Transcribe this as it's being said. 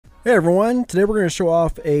Hey everyone, today we're going to show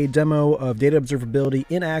off a demo of data observability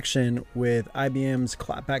in action with IBM's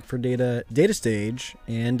Clapback for Data DataStage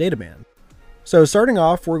and Databand. So starting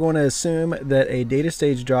off, we're going to assume that a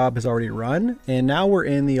DataStage job has already run, and now we're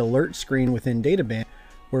in the alert screen within Databand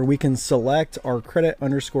where we can select our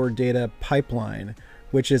credit_data pipeline,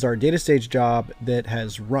 which is our DataStage job that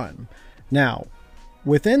has run. Now,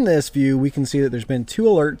 within this view, we can see that there's been two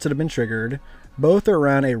alerts that have been triggered. Both are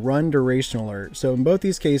around a run duration alert. So in both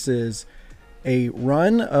these cases, a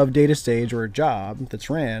run of DataStage or a job that's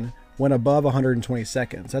ran went above 120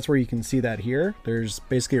 seconds. That's where you can see that here. There's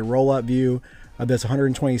basically a roll-up view of this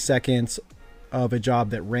 120 seconds of a job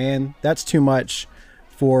that ran. That's too much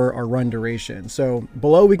for our run duration. So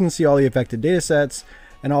below we can see all the affected data sets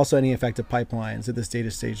and also any affected pipelines that this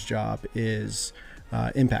DataStage job is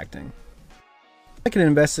impacting. I can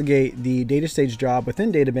investigate the DataStage job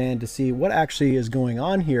within Databand to see what actually is going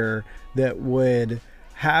on here that would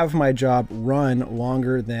have my job run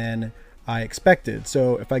longer than I expected.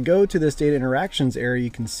 So if I go to this data interactions area,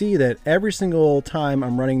 you can see that every single time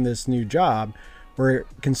I'm running this new job, we're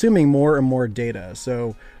consuming more and more data.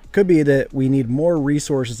 So it could be that we need more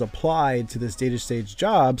resources applied to this DataStage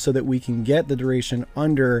job so that we can get the duration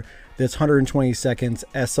under this 120 seconds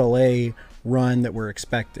SLA run that we're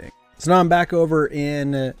expecting. So now I'm back over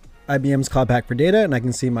in IBM's Clapback for Data, and I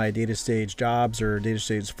can see my DataStage jobs or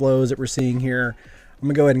DataStage flows that we're seeing here. I'm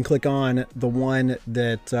gonna go ahead and click on the one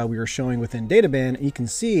that we were showing within Databand. And you can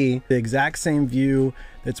see the exact same view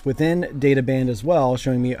that's within Databand as well,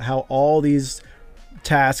 showing me how all these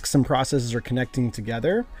tasks and processes are connecting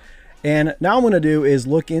together. And now what I'm gonna do is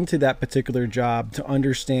look into that particular job to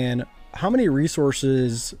understand how many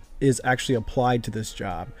resources is actually applied to this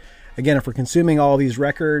job. Again, if we're consuming all these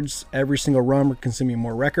records, every single run we're consuming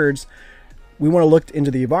more records. We want to look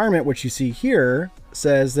into the environment, which you see here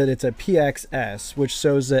says that it's a PXS, which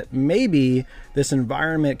shows that maybe this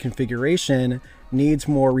environment configuration needs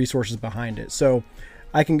more resources behind it. So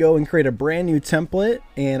I can go and create a brand new template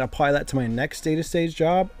and apply that to my next DataStage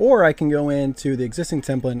job, or I can go into the existing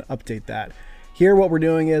template and update that. Here, what we're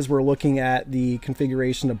doing is we're looking at the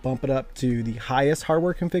configuration to bump it up to the highest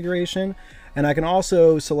hardware configuration. And I can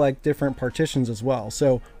also select different partitions as well.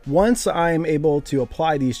 So once I'm able to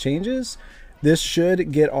apply these changes, this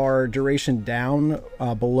should get our duration down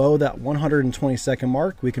below that 120 second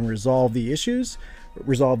mark. We can resolve the issues,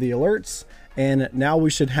 resolve the alerts, and now we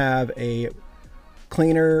should have a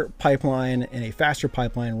cleaner pipeline and a faster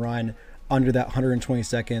pipeline run under that 120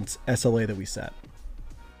 seconds SLA that we set.